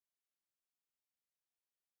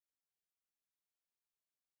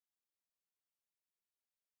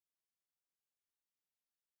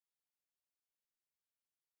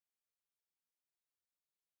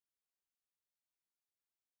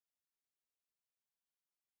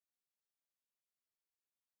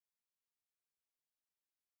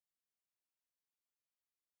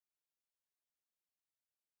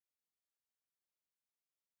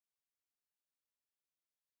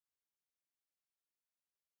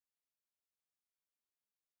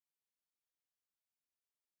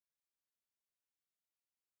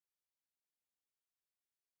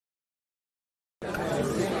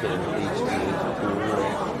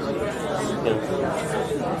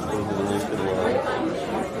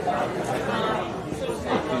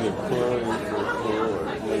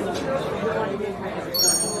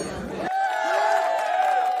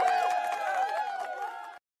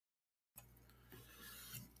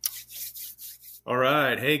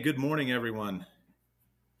Hey, good morning, everyone.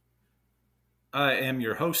 I am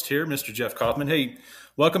your host here, Mr. Jeff Kaufman. Hey,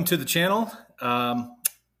 welcome to the channel.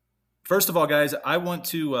 First of all, guys, I want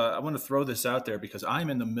to throw this out there because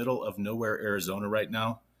I'm in the middle of nowhere, Arizona right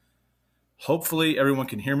now. Hopefully, everyone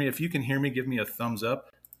can hear me. If you can hear me, give me a thumbs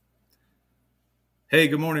up. Hey,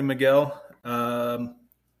 good morning, Miguel.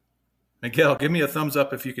 Miguel, give me a thumbs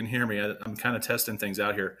up if you can hear me. I'm kind of testing things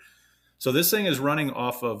out here. So this thing is running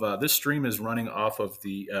off of this stream is running off of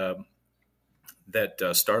the that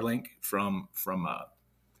Starlink from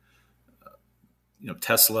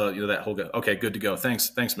Tesla, that whole guy. Okay, good to go.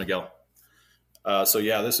 Thanks, Miguel. So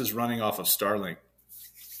yeah, this is running off of Starlink.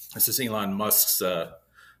 This is Elon Musk's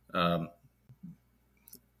um,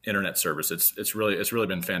 internet service. It's really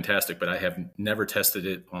been fantastic, but I have never tested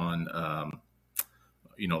it on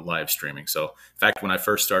live streaming. So in fact, when I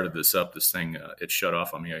first started this up, this thing it shut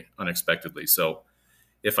off on me unexpectedly. So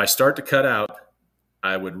if I start to cut out,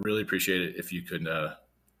 I would really appreciate it if you can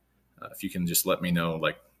just let me know,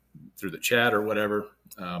 like through the chat or whatever.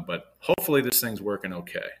 But hopefully this thing's working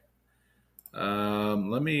okay.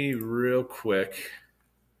 Let me real quick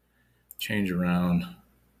change around.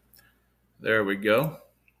 There we go.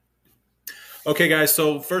 Okay, guys.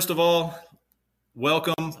 So first of all,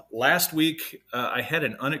 welcome. Last week, I had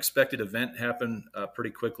an unexpected event happen pretty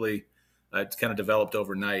quickly. It kind of developed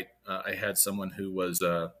overnight. I had someone who was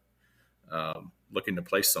looking to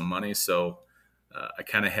place some money. So I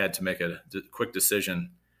kind of had to make a quick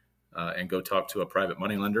decision and go talk to a private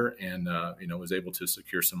money lender and, was able to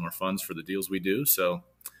secure some more funds for the deals we do. So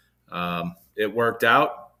it worked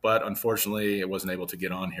out, but unfortunately it wasn't able to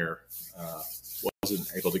get on here.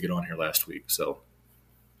 Last week. So,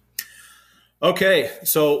 okay.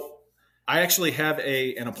 So I actually have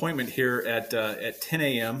an appointment here at 10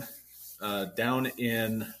 a.m. Down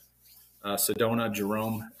in Sedona,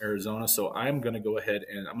 Jerome, Arizona. So I'm going to go ahead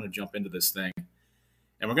and I'm going to jump into this thing,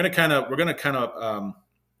 and we're going to kind of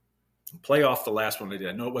play off the last one I did.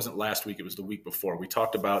 I know it wasn't last week; it was the week before. We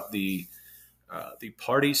talked about the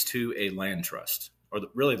parties to a land trust, or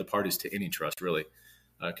really the parties to any trust. Really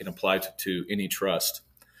can apply to any trust,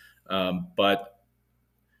 but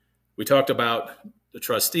we talked about the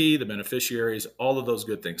trustee, the beneficiaries, all of those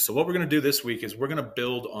good things. So what we're going to do this week is we're going to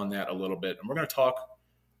build on that a little bit, and we're going to talk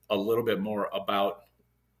a little bit more about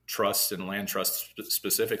trusts and land trusts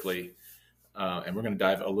specifically, and we're going to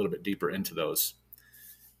dive a little bit deeper into those.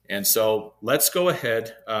 And so let's go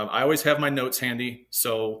ahead. I always have my notes handy,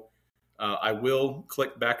 so I will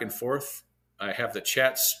click back and forth. I have the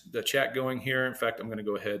chat going here. In fact, I'm going to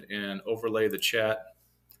go ahead and overlay the chat,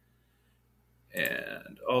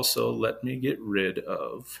 and also let me get rid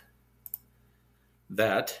of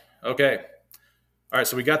that. Okay. All right,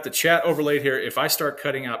 so we got the chat overlaid here. If I start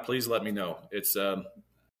cutting out, please let me know. It's so.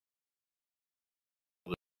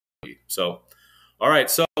 All right,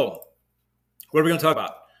 so what are we going to talk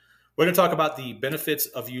about? We're going to talk about the benefits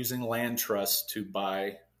of using land trusts to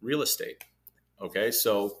buy real estate. Okay,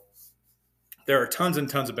 so there are tons and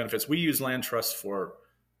tons of benefits. We use land trusts for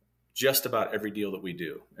just about every deal that we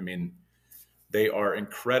do. I mean, they are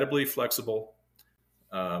incredibly flexible.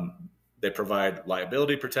 They provide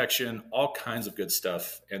liability protection, all kinds of good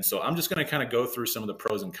stuff. And so I'm just going to kind of go through some of the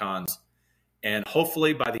pros and cons. And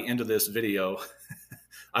hopefully by the end of this video,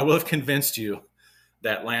 I will have convinced you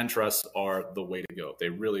that land trusts are the way to go. They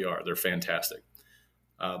really are. They're fantastic.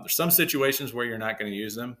 There's some situations where you're not going to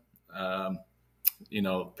use them,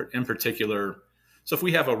 in particular. So if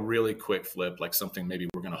we have a really quick flip, like something maybe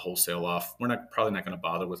we're going to wholesale off, we're probably not going to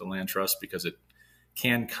bother with a land trust because it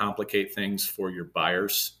can complicate things for your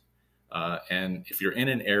buyers. And if you're in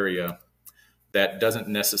an area that doesn't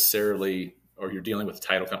necessarily, or you're dealing with a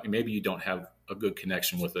title company, maybe you don't have a good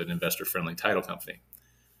connection with an investor-friendly title company.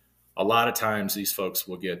 A lot of times these folks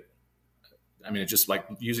will it's just like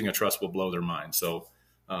using a trust will blow their mind. So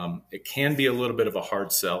it can be a little bit of a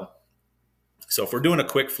hard sell. So if we're doing a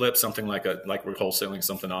quick flip, something like we're wholesaling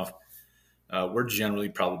something off, we're generally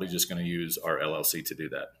probably just going to use our LLC to do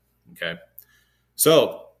that. Okay.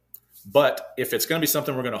 So, but if it's going to be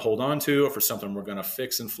something we're going to hold on to, or for something we're going to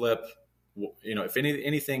fix and flip, if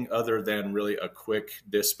anything other than really a quick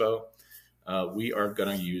dispo, we are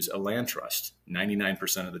going to use a land trust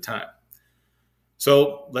 99% of the time.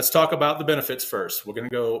 So let's talk about the benefits first. We're going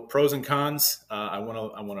to go pros and cons. I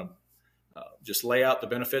want to just lay out the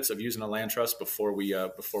benefits of using a land trust before we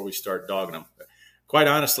start dogging them. Quite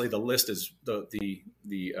honestly, the list is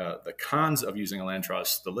the cons of using a land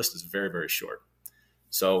trust. The list is very, very short.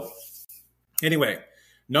 So anyway,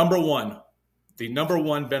 the number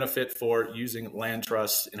one benefit for using land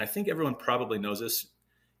trusts, and I think everyone probably knows this,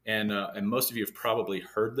 and most of you have probably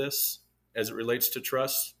heard this, as it relates to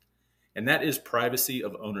trust, and that is privacy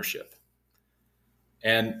of ownership.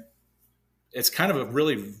 And it's kind of a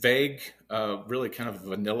really vague, really kind of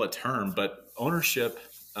vanilla term, but ownership,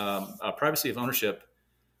 privacy of ownership,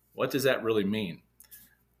 what does that really mean?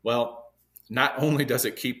 Well, not only does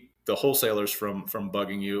it keep the wholesalers from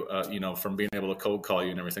bugging you, from being able to cold call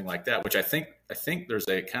you and everything like that, which I think there's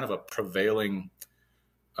a kind of a prevailing,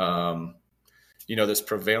 this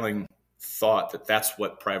prevailing thought that that's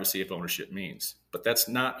what privacy of ownership means, but that's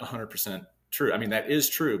not 100% true. I mean, that is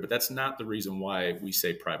true, but that's not the reason why we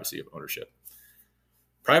say privacy of ownership.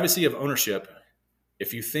 Privacy of ownership,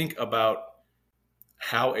 if you think about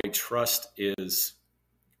how a trust is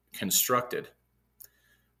constructed,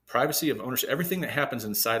 privacy of ownership, everything that happens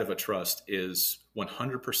inside of a trust is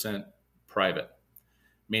 100% private,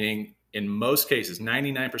 meaning in most cases,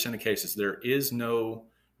 99% of cases, there is no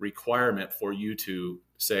requirement for you to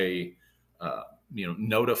say,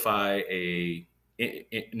 notify a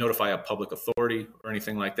public authority or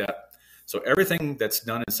anything like that. So everything that's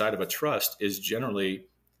done inside of a trust is generally,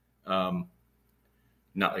 not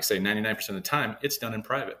like say 99% of the time, it's done in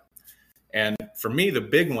private. And for me, the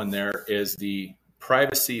big one there is the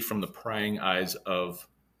privacy from the prying eyes of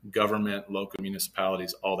government, local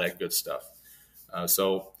municipalities, all that good stuff.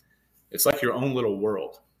 So it's like your own little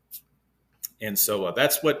world. And so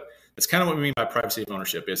that's kind of what we mean by privacy of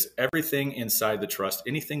ownership, is everything inside the trust,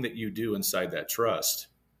 anything that you do inside that trust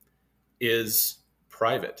is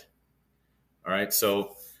private. All right.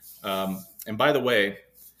 So, and by the way,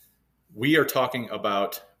 we are talking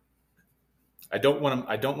about, I don't want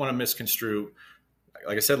to misconstrue.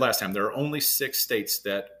 Like I said last time, there are only 6 states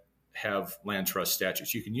that have land trust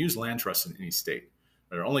statutes. You can use land trust in any state.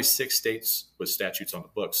 There are only 6 states with statutes on the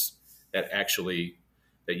books that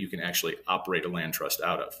you can actually operate a land trust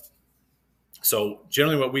out of. So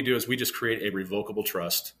generally what we do is we just create a revocable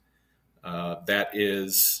trust that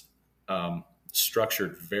is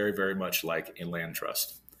structured very, very much like a land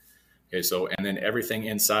trust. Okay, so, and then everything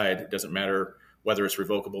inside, it doesn't matter whether it's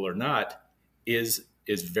revocable or not, is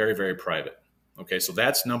very, very private. Okay, so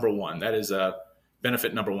that's number one. That is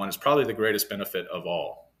benefit number one. It's probably the greatest benefit of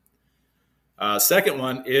all. Second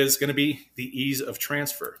one is going to be the ease of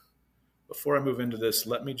transfer. Before I move into this,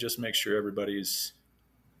 let me just make sure everybody's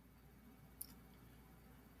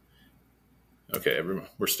okay.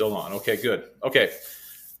 We're still on. Okay, good. Okay,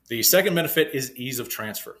 the second benefit is ease of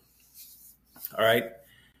transfer. All right,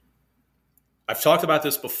 I've talked about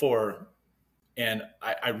this before, and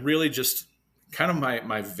I really just kind of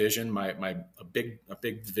my vision, a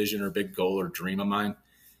big vision or big goal or dream of mine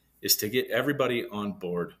is to get everybody on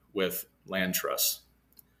board with land trusts.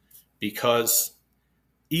 Because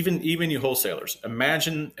even you wholesalers,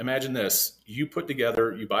 imagine this: you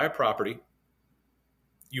buy a property,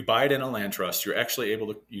 you buy it in a land trust, you're actually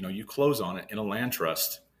able to, you close on it in a land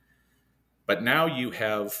trust, but now you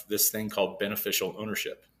have this thing called beneficial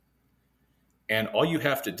ownership. And all you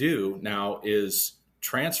have to do now is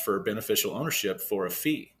transfer beneficial ownership for a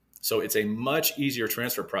fee. So it's a much easier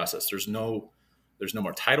transfer process. There's no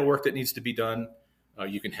more title work that needs to be done.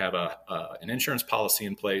 You can have an insurance policy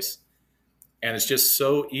in place, and it's just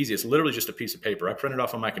so easy. It's literally just a piece of paper. I print it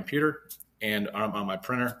off on my computer and on my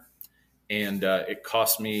printer, and it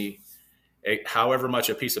costs me however much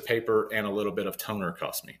a piece of paper and a little bit of toner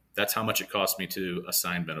costs me. That's how much it costs me to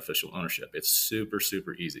assign beneficial ownership. It's super,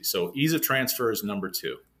 super easy. So ease of transfer is number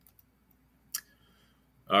 2.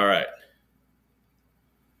 All right.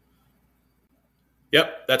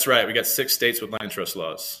 Yep, that's right. We got 6 states with land trust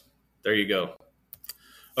laws. There you go.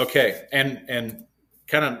 Okay, and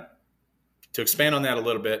kind of to expand on that a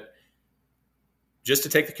little bit, just to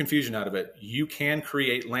take the confusion out of it, you can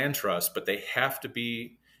create land trusts, but you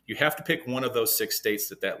have to pick one of those 6 states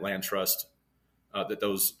that land trust,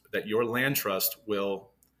 that your land trust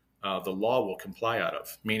will, the law will comply out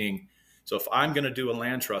of. Meaning, so if I'm going to do a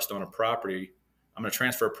land trust on a property, I'm going to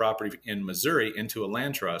transfer a property in Missouri into a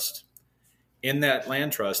land trust. In that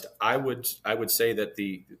land trust, I would say that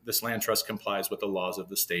this land trust complies with the laws of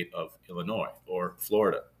the state of Illinois or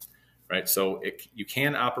Florida, right? So you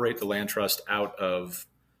can operate the land trust out of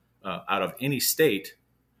any state,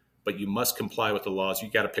 but you must comply with the laws.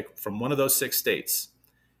 You got to pick from one of those 6 states,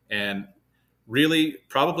 and really,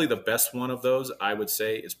 probably the best one of those, I would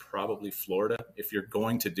say, is probably Florida. If you're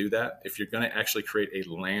going to do that, if you're going to actually create a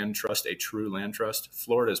land trust, a true land trust,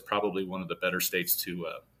 Florida is probably one of the better states to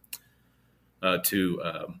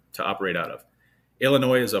operate out of.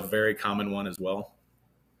 Illinois is a very common one as well.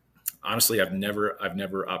 Honestly, I've never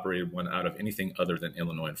operated one out of anything other than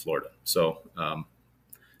Illinois and Florida. So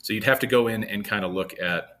you'd have to go in and kind of look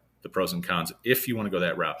at the pros and cons if you want to go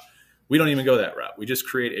that route. We don't even go that route. We just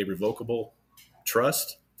create a revocable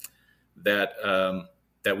trust that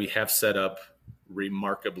that we have set up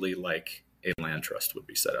remarkably like a land trust would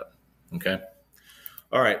be set up. Okay.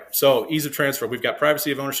 All right. So ease of transfer. We've got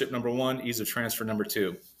privacy of ownership, number 1, ease of transfer, number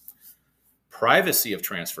 2. Privacy of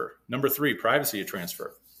transfer. Number 3, privacy of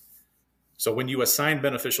transfer. So when you assign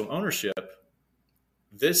beneficial ownership,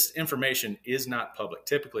 this information is not public.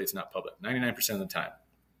 Typically, it's not public 99% of the time.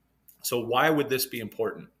 So why would this be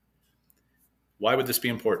important? Why would this be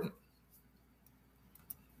important?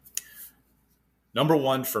 Number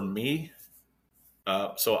 1 for me.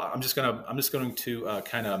 So I'm just going to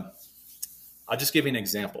I'll just give you an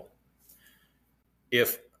example.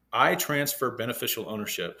 If I transfer beneficial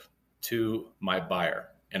ownership to my buyer,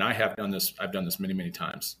 and I've done this many, many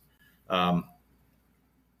times. And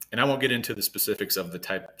I won't get into the specifics of the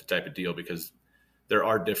type of deal, because there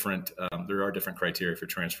are different criteria for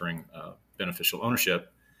transferring beneficial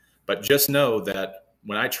ownership. But just know that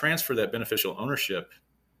when I transfer that beneficial ownership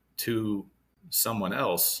to someone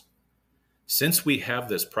else, since we have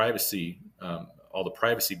this privacy, all the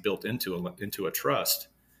privacy built into a trust,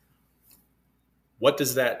 what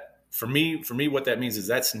does that, for me, what that means is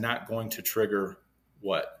that's not going to trigger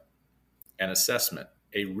what? An assessment,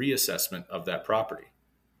 a reassessment of that property.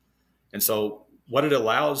 And so what it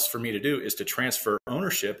allows for me to do is to transfer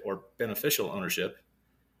ownership or beneficial ownership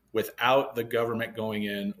without the government going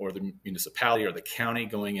in, or the municipality or the county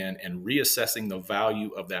going in and reassessing the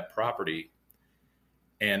value of that property,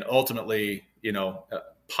 and ultimately,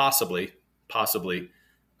 possibly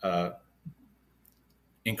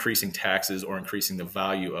increasing taxes or increasing the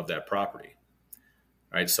value of that property.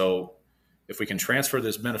 All right. So if we can transfer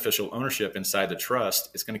this beneficial ownership inside the trust,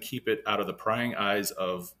 it's going to keep it out of the prying eyes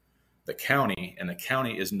of the county, and the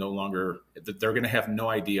county is no longer, they're going to have no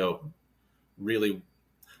idea really,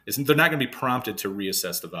 they're not going to be prompted to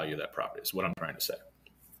reassess the value of that property, is what I'm trying to say.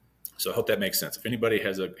 So I hope that makes sense. If anybody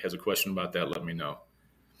has a question about that, let me know.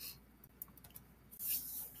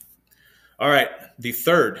 All right. This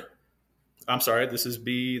would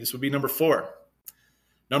be number 4.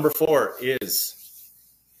 Number 4 is,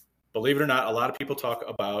 believe it or not, a lot of people talk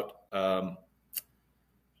about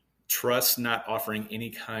trust not offering any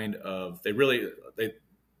kind of,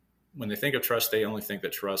 when they think of trust, they only think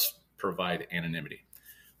that trusts provide anonymity.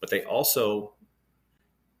 But they also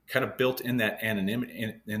kind of built in that anonymity,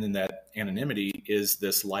 and in that anonymity is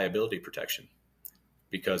this liability protection.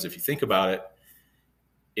 Because if you think about it,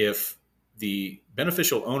 if the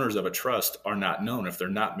beneficial owners of a trust are not known, if they're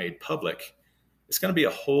not made public, it's going to be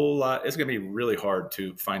it's going to be really hard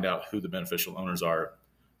to find out who the beneficial owners are,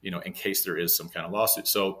 in case there is some kind of lawsuit.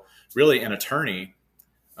 So really, an attorney,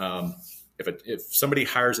 if somebody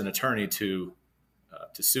hires an attorney to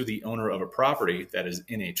sue the owner of a property that is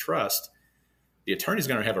in a trust, the attorney is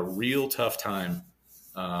going to have a real tough time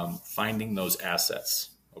finding those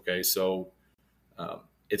assets. Okay, so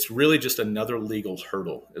it's really just another legal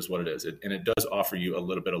hurdle, is what it is, and it does offer you a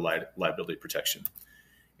little bit of liability protection.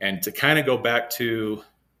 And to kind of go back to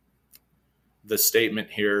the statement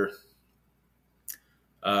here,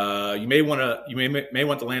 you may want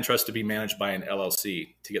the land trust to be managed by an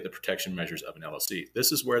LLC to get the protection measures of an LLC.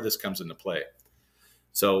 This is where this comes into play.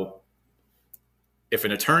 So if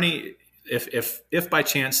an attorney, if by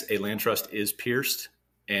chance a land trust is pierced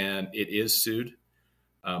and it is sued,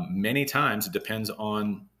 many times it depends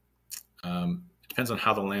on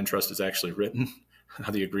how the land trust is actually written,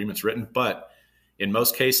 how the agreement's written. But in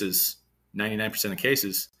most cases, 99% of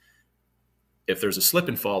cases, if there's a slip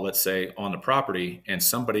and fall, let's say, on the property, and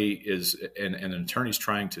somebody and an attorney's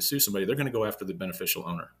trying to sue somebody, they're going to go after the beneficial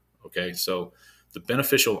owner. Okay, so the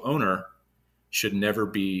beneficial owner should never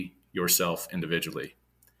be yourself individually.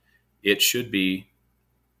 It should be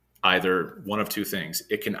either one of two things.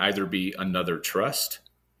 It can either be another trust,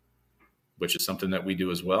 which is something that we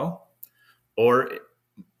do as well, or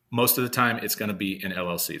most of the time it's going to be an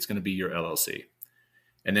LLC. It's going to be your LLC.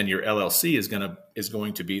 And then your LLC is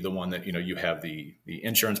going to be the one that, you have the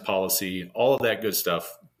insurance policy, all of that good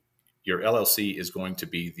stuff. Your LLC is going to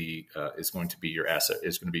be your asset,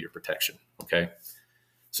 is going to be your protection. Okay.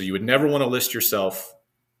 So you would never want to list yourself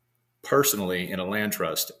personally in a land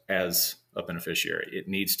trust as a beneficiary. It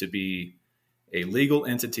needs to be a legal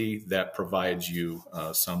entity that provides you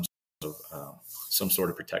some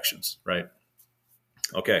sort of protections, right?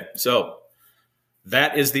 Okay, so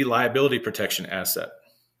that is the liability protection aspect.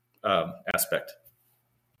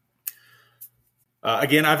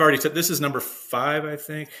 Again, I've already said this is number 5, I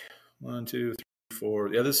think. 1, 2, 3,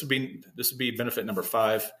 4. Yeah, this would be benefit number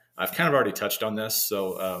 5. I've kind of already touched on this,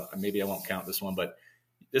 so maybe I won't count this one, but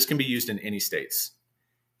this can be used in any states.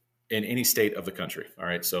 in any state of the country. All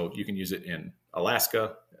right. So you can use it in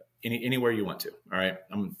Alaska, anywhere you want to. All right.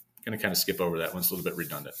 I'm going to kind of skip over that one. It's a little bit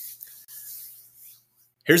redundant.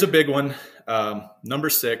 Here's a big one. Number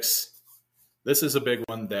 6. This is a big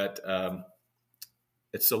one that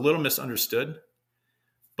it's a little misunderstood,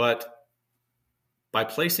 but by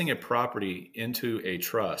placing a property into a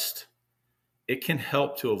trust, it can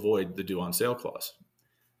help to avoid the due on sale clause.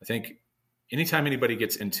 I think anytime anybody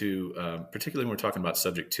gets into, particularly when we're talking about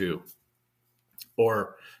subject to,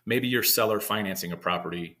 or maybe you're seller financing a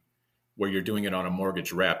property where you're doing it on a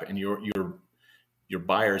mortgage rep and your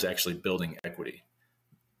buyer is actually building equity.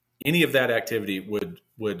 Any of that activity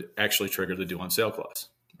would actually trigger the due on sale clause,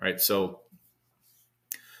 right? So,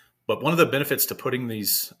 but one of the benefits to putting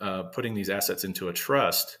these assets into a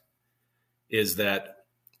trust is that,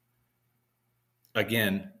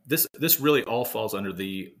 again, this really all falls under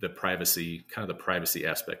the privacy, kind of the privacy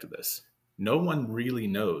aspect of this. No one really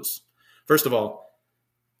knows. First of all,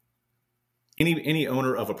 any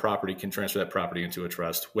owner of a property can transfer that property into a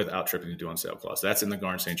trust without tripping the due on sale clause. That's in the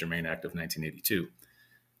Garn-St. Germain Act of 1982.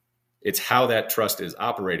 It's how that trust is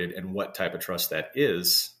operated and what type of trust that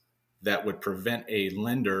is that would prevent a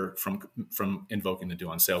lender from invoking the due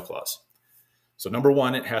on sale clause. So number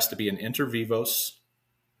 1, it has to be an inter vivos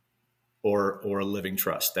or a living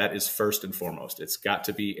trust. That is first and foremost. It's got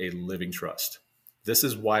to be a living trust. This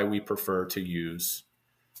is why we prefer to use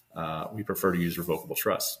revocable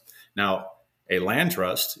trusts. Now, a land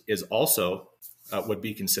trust is also would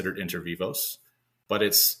be considered inter vivos, but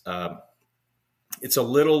it's a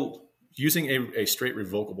little, using a straight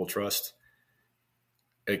revocable trust,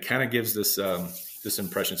 it kind of gives this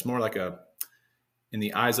impression. It's more like in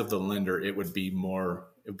the eyes of the lender, it would be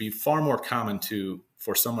far more common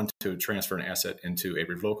for someone to transfer an asset into a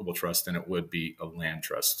revocable trust than it would be a land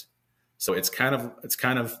trust. So it's kind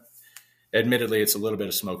of, admittedly, it's a little bit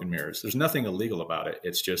of smoke and mirrors. There's nothing illegal about it.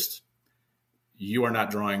 It's just, you are not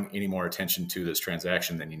drawing any more attention to this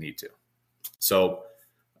transaction than you need to. So,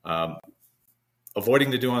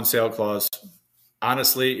 avoiding the due on sale clause,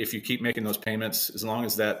 honestly, if you keep making those payments, as long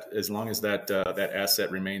as that asset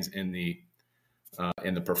remains in the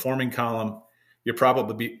performing column, you're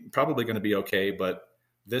probably going to be okay. But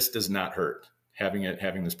this does not hurt having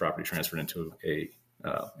this property transferred into a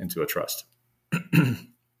trust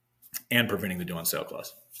and preventing the due on sale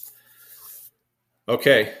clause.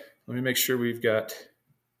 Okay, let me make sure we've got.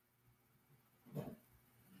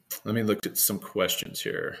 Let me look at some questions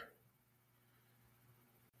here.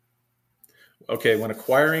 Okay, when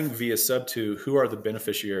acquiring via sub-2, who are the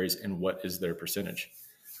beneficiaries and what is their percentage?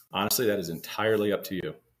 Honestly, that is entirely up to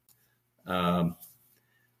you.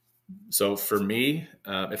 So for me,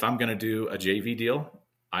 if I'm going to do a JV deal,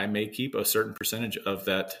 I may keep a certain percentage of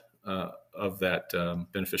that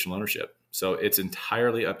beneficial ownership. So it's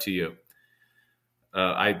entirely up to you.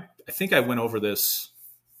 I think I went over this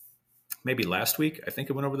maybe last week. I think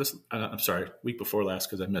I went over this. I'm sorry, week before last,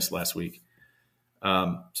 because I missed last week.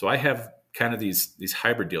 So I have kind of these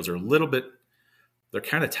hybrid deals are they're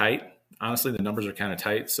kind of tight. Honestly, the numbers are kind of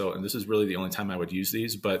tight. So, and this is really the only time I would use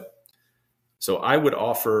these, but so I would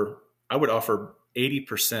offer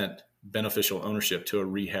 80% beneficial ownership to a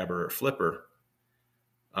rehabber or flipper.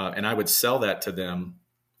 And I would sell that to them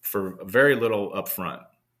for very little upfront,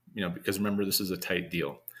 because remember, this is a tight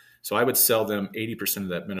deal. So I would sell them 80% of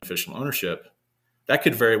that beneficial ownership. That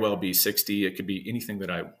could very well be 60. It could be anything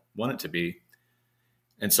that I want it to be.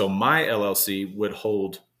 And so my LLC would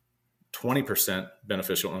hold 20%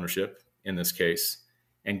 beneficial ownership in this case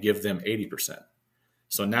and give them 80%.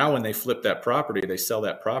 So now when they flip that property, they sell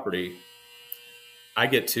that property, I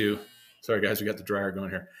get to, sorry guys, we got the dryer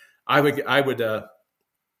going here. I would,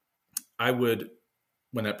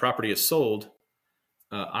 when that property is sold,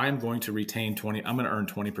 I'm going to retain I'm going to earn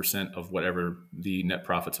 20% of whatever the net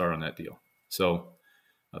profits are on that deal. So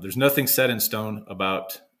there's nothing set in stone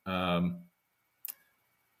about, and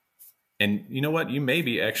you know what? You may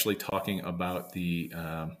be actually talking about the,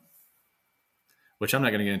 which I'm not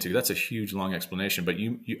going to get into. That's a huge, long explanation. But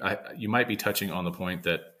you might be touching on the point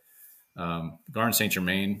that Garn-St.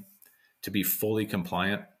 Germain, to be fully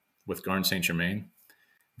compliant with Garn-St. Germain,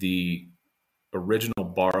 the original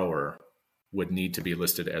borrower would need to be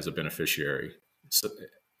listed as a beneficiary. So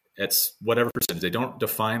it's whatever percentage. They don't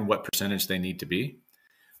define what percentage they need to be.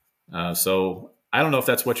 So I don't know if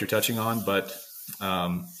that's what you're touching on, but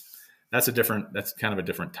that's kind of a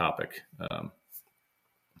different topic.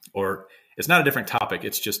 Or it's not a different topic.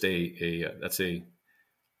 It's just that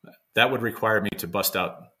would require me to bust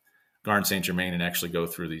out Garn-St. Germain and actually go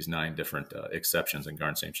through these 9 different exceptions in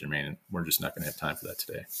Garn-St. Germain. And we're just not going to have time for that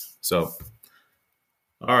today. So,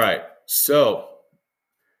 all right. So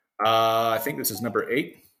I think this is number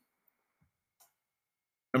 8.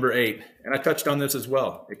 Number 8, and I touched on this as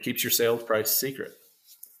well. It keeps your sales price secret.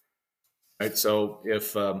 Right. So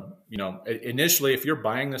if initially, if you're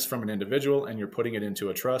buying this from an individual and you're putting it into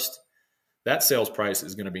a trust, that sales price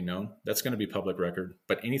is going to be known. That's going to be public record.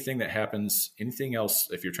 But anything that happens, anything else,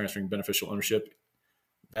 if you're transferring beneficial ownership,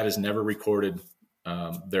 that is never recorded.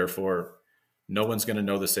 Therefore, no one's going to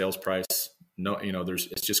know the sales price. No,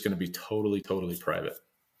 it's just going to be totally, totally private.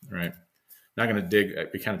 Right. Not going to dig.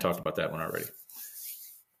 We kind of talked about that one already.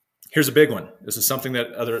 Here's a big one. This is something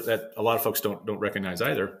that a lot of folks don't recognize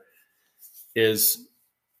either. Is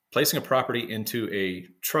placing a property into a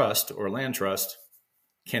trust or land trust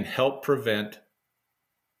can help prevent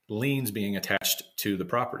liens being attached to the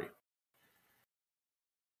property.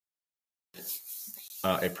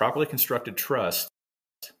 A properly constructed trust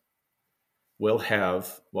will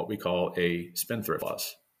have what we call a spendthrift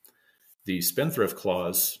clause. The spendthrift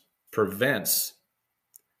clause prevents,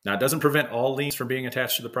 now it doesn't prevent all liens from being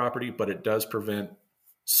attached to the property, but it does prevent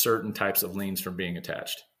certain types of liens from being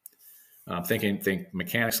attached. Think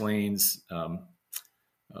mechanics liens,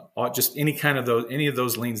 just any of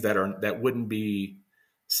those liens that wouldn't be,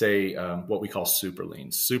 say, what we call super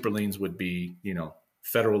liens. Super liens would be,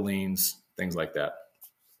 federal liens, things like that.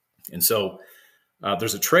 And so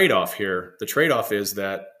there's a trade-off here. The trade-off is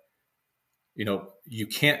that,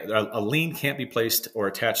 a lien can't be placed or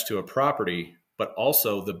attached to a property, but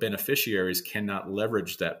also the beneficiaries cannot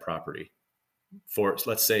leverage that property for,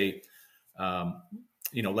 let's say,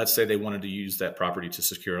 let's say they wanted to use that property to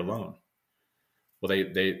secure a loan. Well,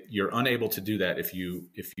 you're unable to do that if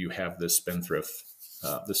you have this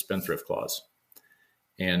spendthrift clause.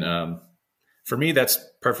 And for me, that's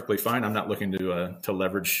perfectly fine. I'm not looking to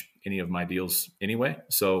leverage any of my deals anyway.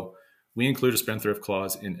 So we include a spendthrift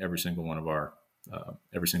clause in every single one of our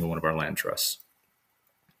land trusts.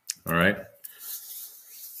 All right.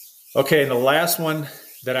 Okay, and the last one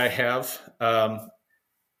that I have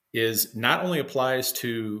is not only applies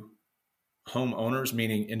to homeowners,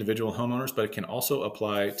 meaning individual homeowners, but it can also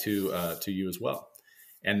apply to you as well.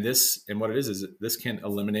 And what it is this can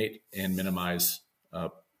eliminate and minimize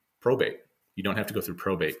probate. You don't have to go through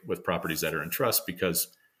probate with properties that are in trust because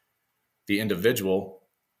the individual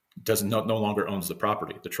no longer owns the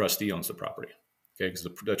property. The trustee owns the property. Okay, because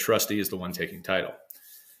the trustee is the one taking title.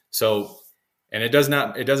 So, and it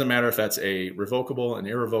doesn't matter if that's a revocable, an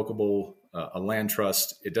irrevocable, a land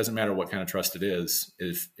trust. It doesn't matter what kind of trust it is.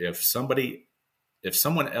 If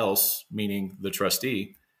someone else, meaning the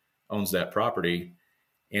trustee, owns that property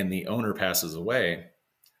and the owner passes away,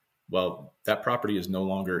 well, that property is no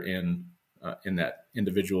longer in that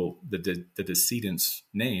individual, the decedent's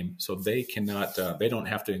name, so they cannot. They don't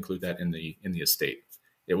have to include that in the estate.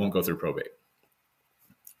 It won't go through probate.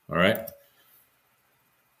 All right.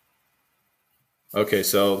 Okay,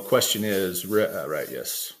 so the question is, right,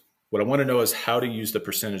 yes. What I want to know is how to use the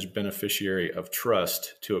percentage beneficiary of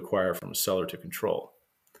trust to acquire from a seller to control.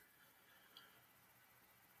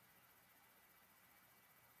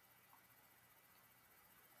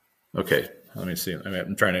 Okay, let me see.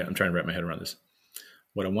 I'm trying to wrap my head around this.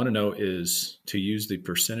 What I want to know is to use the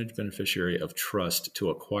percentage beneficiary of trust to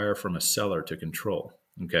acquire from a seller to control.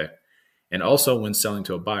 Okay, and also when selling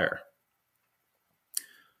to a buyer.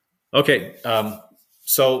 Okay,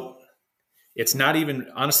 so it's not even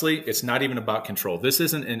about control. This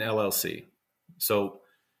isn't an LLC. So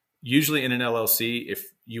usually in an LLC,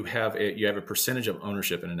 if you have a percentage of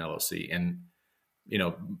ownership in an LLC, and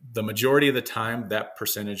the majority of the time that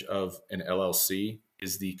percentage of an LLC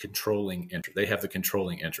is the controlling interest. They have the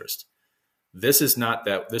controlling interest. This is not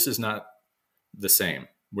the same.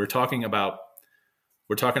 We're talking about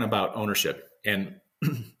ownership. And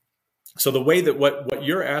so the way that what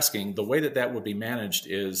you're asking, the way that would be managed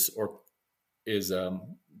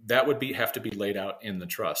that would have to be laid out in the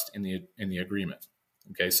trust, in the agreement.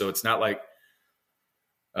 Okay, so it's not like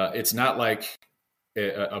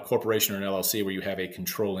a corporation or an LLC where you have a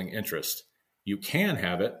controlling interest. You can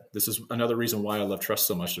have it. This is another reason why I love trusts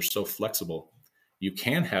so much. They're so flexible. You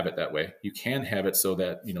can have it that way. You can have it so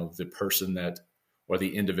that the person that, or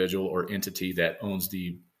the individual or entity that owns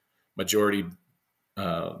the majority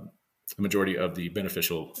of the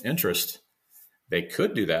beneficial interest, they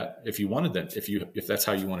could do that if you wanted that. If that's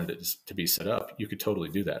how you wanted it to be set up, you could totally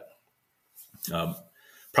do that.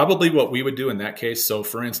 Probably what we would do in that case. So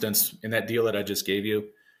for instance, in that deal that I just gave you,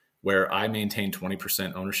 where I maintained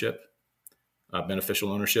 20% ownership,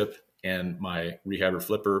 beneficial ownership, and my rehabber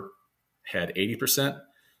flipper had 80%,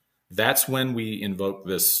 that's when we invoke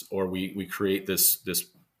this, or we create this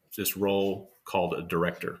role called a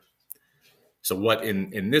director. So what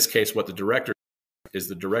in this case, what the director is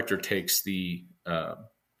the director takes the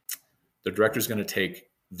director is going to take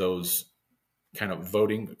those kind of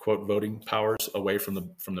voting powers away from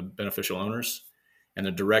the beneficial owners, and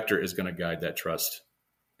the director is going to guide that trust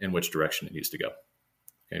in which direction it needs to go.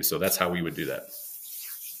 Okay, so that's how we would do that.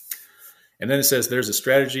 And then it says there's a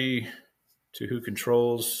strategy to who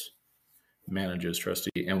controls, manages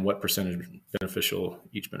trustee, and what percentage beneficial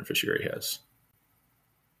each beneficiary has.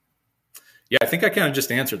 Yeah, I think I kind of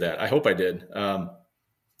just answered that. I hope I did.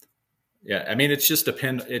 Yeah, I mean, it's just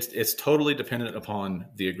it's totally dependent upon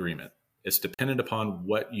the agreement. It's dependent upon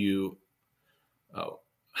what you,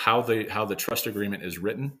 how the trust agreement is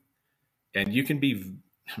written, and you can be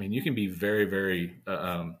very, very.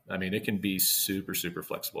 It can be super, super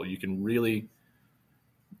flexible. You can really.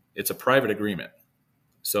 It's a private agreement,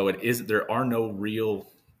 so it is. There are no real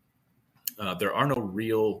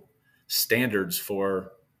standards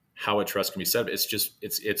for how a trust can be set up. It's just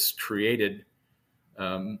it's created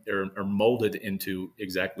or molded into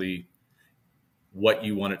exactly what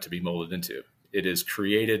you want it to be molded into. It is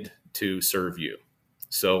created to serve you.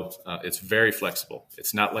 So it's very flexible.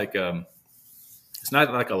 It's not like a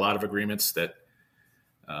lot of agreements that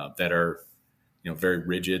are very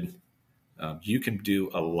rigid. You can do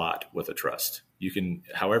a lot with a trust. You can,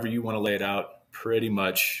 however you want to lay it out, pretty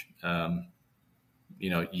much.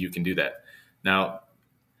 You can do that. Now,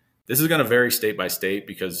 this is going to vary state by state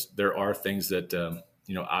because there are things that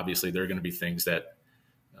obviously there are going to be things that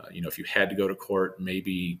if you had to go to court,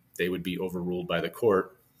 maybe they would be overruled by the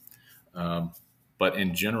court. But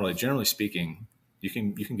generally speaking, you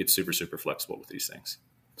can get super, super flexible with these things.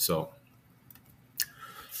 So,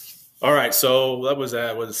 all right. So that was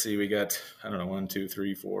that. Let's see. We got, 1, 2,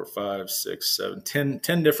 3, 4, 5, 6, 7,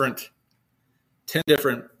 10 different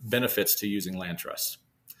benefits to using land trusts.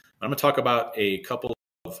 I'm going to talk about a couple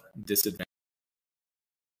of disadvantages.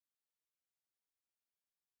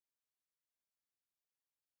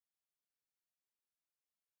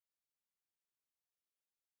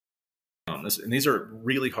 And these are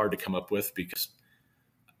really hard to come up with because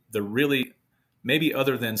they're really, maybe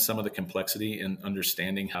other than some of the complexity in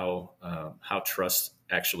understanding how trusts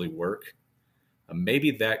actually work,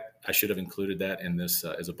 maybe that I should have included that in this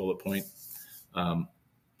as a bullet point.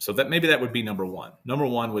 So that maybe that would be number one. Number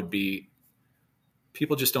one would be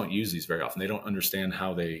people just don't use these very often. They don't understand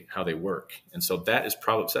how they work, and so that's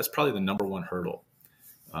probably the number one hurdle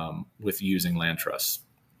with using land trusts.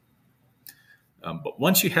 But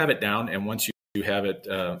once you have it down and once you have it,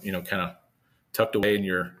 kind of tucked away in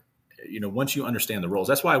your, once you understand the roles,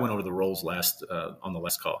 that's why I went over the roles on the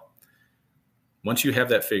last call. Once you have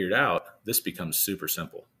that figured out, this becomes super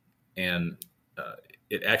simple, and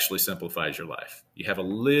it actually simplifies your life. You have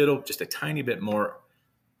just a tiny bit more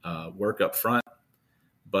work up front,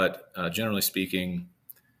 but generally speaking,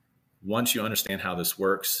 once you understand how this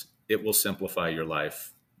works, it will simplify your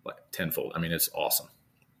life like tenfold. I mean, it's awesome.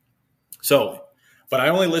 So, but I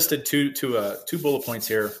only listed two bullet points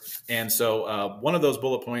here. And so one of those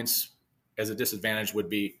bullet points as a disadvantage would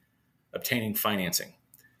be obtaining financing.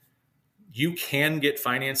 You can get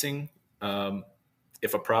financing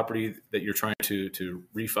if a property that you're trying to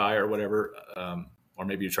refi or whatever, or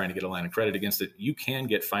maybe you're trying to get a line of credit against it, you can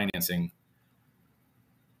get financing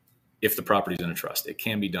if the property's in a trust. It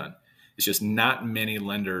can be done. It's just not many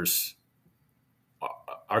lenders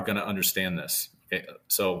are going to understand this. Okay,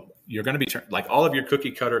 so you're going to be like all of your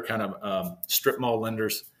cookie cutter kind of strip mall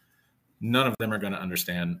lenders. None of them are going to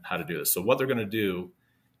understand how to do this. So what they're going to do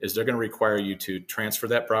is they're going to require you to transfer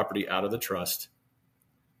that property out of the trust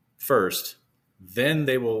first. Then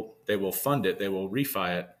they will fund it. They will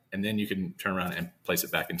refi it, and then you can turn around and place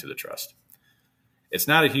it back into the trust. It's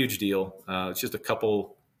not a huge deal. It's just a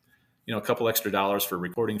couple extra dollars for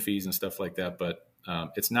recording fees and stuff like that. But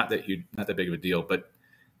it's not that huge, not that big of a deal. But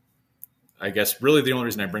I guess really the only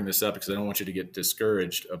reason I bring this up is because I don't want you to get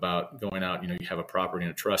discouraged about going out. You have a property in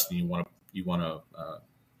a trust and you want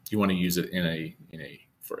to use it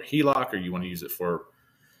for a HELOC, or you want to use it for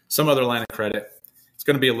some other line of credit. It's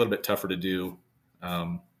going to be a little bit tougher to do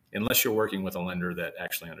unless you're working with a lender that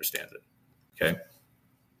actually understands it. Okay.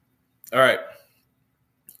 All right.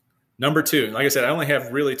 Number two, like I said, I only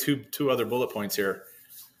have really two other bullet points here.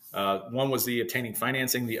 One was the obtaining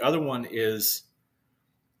financing. The other one is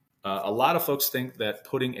a lot of folks think that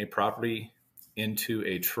putting a property into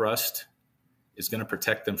a trust is going to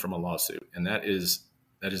protect them from a lawsuit, and that is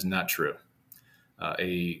not true.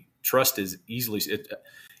 A trust is easily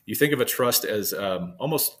you think of a trust as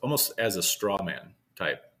almost as a straw man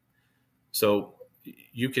type. So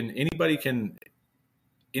anybody can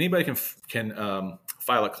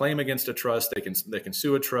file a claim against a trust. They can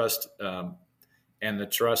sue a trust, and the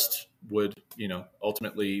trust would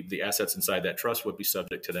ultimately the assets inside that trust would be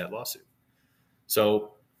subject to that lawsuit.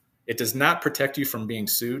 So it does not protect you from being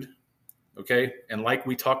sued. Okay. And like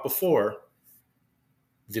we talked before,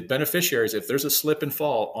 the beneficiaries, if there's a slip and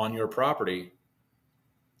fall on your property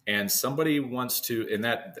and somebody wants to, and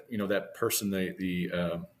that person,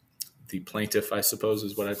 the plaintiff, I suppose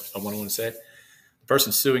is what I want to say, the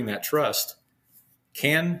person suing that trust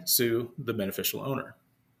can sue the beneficial owner.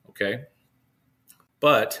 Okay.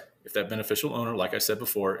 But if that beneficial owner, like I said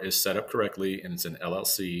before, is set up correctly and it's an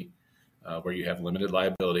LLC where you have limited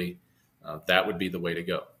liability, that would be the way to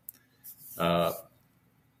go.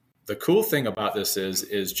 The cool thing about this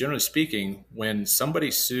is generally speaking, when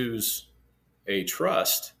somebody sues a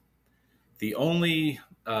trust, the only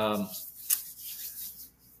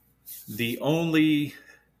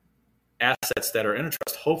assets that are in a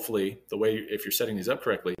trust, hopefully, the way, if you're setting these up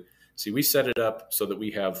correctly, see, we set it up so that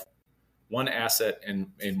we have one asset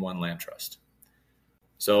in one land trust.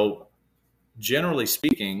 So generally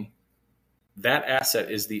speaking, that asset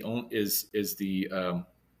is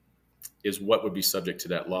what would be subject to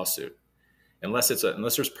that lawsuit, unless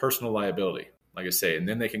there's personal liability, like I say, and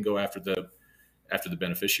then they can go after the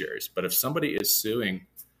beneficiaries. But if somebody is suing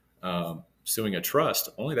a trust,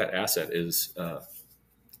 only that asset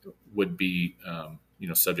would be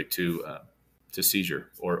subject to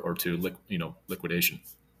seizure or to liquidation.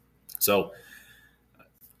 So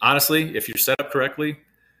honestly, if you're set up correctly,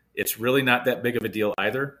 it's really not that big of a deal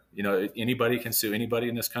either. Anybody can sue anybody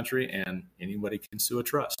in this country, and anybody can sue a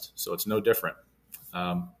trust. So it's no different.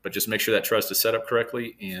 But just make sure that trust is set up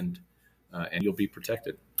correctly, and you'll be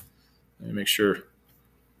protected. Let me make sure.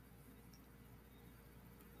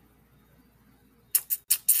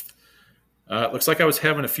 Looks like I was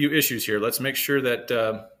having a few issues here. Let's make sure that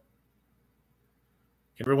can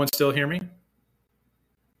everyone still hear me?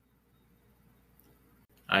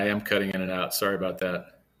 I am cutting in and out. Sorry about that.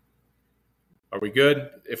 Are we good?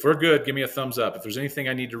 If we're good, give me a thumbs up. If there's anything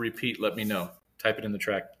I need to repeat, let me know. Type it in the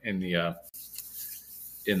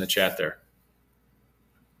chat there.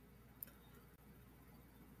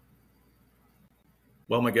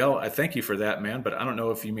 Well, Miguel, I thank you for that, man. But I don't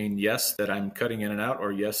know if you mean yes, that I'm cutting in and out,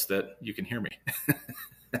 or yes, that you can hear me.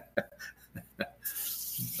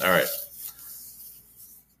 All right.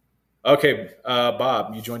 Okay,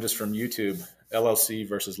 Bob, you joined us from YouTube. LLC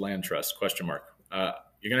versus land trust, ? You're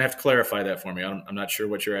going to have to clarify that for me. I'm not sure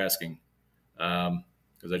what you're asking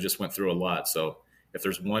because I just went through a lot. So if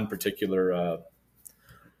there's one particular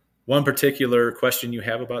question you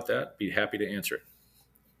have about that, be happy to answer it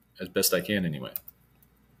as best I can anyway.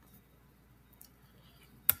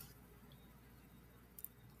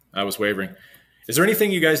 I was wavering. Is there anything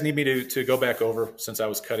you guys need me to go back over since I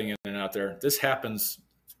was cutting in and out there? This happens.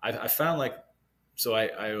 I found I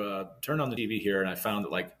turned on the TV here and I found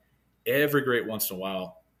that every great once in a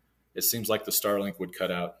while, it seems like the Starlink would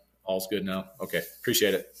cut out. All's good now. Okay.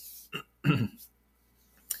 Appreciate it.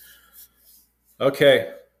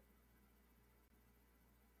 Okay.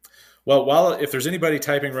 Well, if there's anybody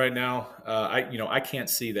typing right now, I can't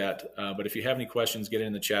see that. But if you have any questions, get it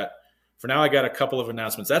in the chat. For now, I got a couple of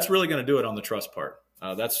announcements. That's really going to do it on the trust part.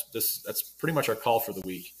 That's pretty much our call for the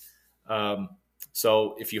week.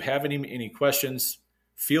 So if you have any questions,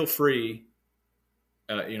 feel free.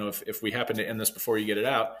 If we happen to end this before you get it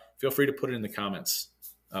out, feel free to put it in the comments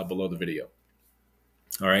below the video.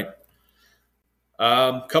 All right.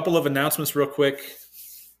 Couple of announcements real quick.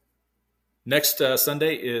 Next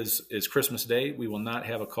Sunday is Christmas Day. We will not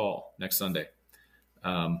have a call next Sunday.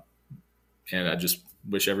 And I just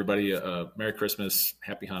wish everybody a Merry Christmas,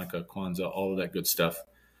 Happy Hanukkah, Kwanzaa, all of that good stuff.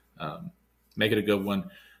 Make it a good one.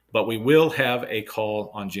 But we will have a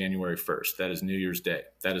call on January 1st. That is New Year's Day.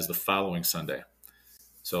 That is the following Sunday.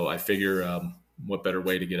 So I figure what better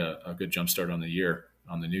way to get a good jump start on the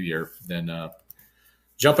new year than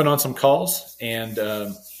jumping on some calls and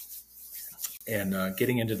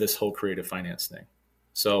getting into this whole creative finance thing.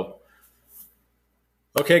 So,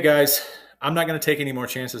 okay, guys, I'm not going to take any more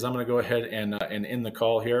chances. I'm going to go ahead and end the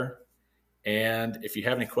call here. And if you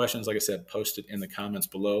have any questions, like I said, post it in the comments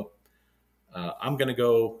below. I'm going to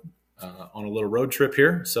go on a little road trip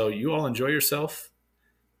here. So you all enjoy yourself.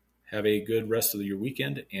 Have a good rest of your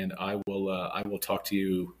weekend, and I will talk to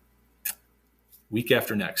you week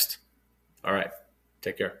after next. All right.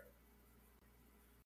 Take care.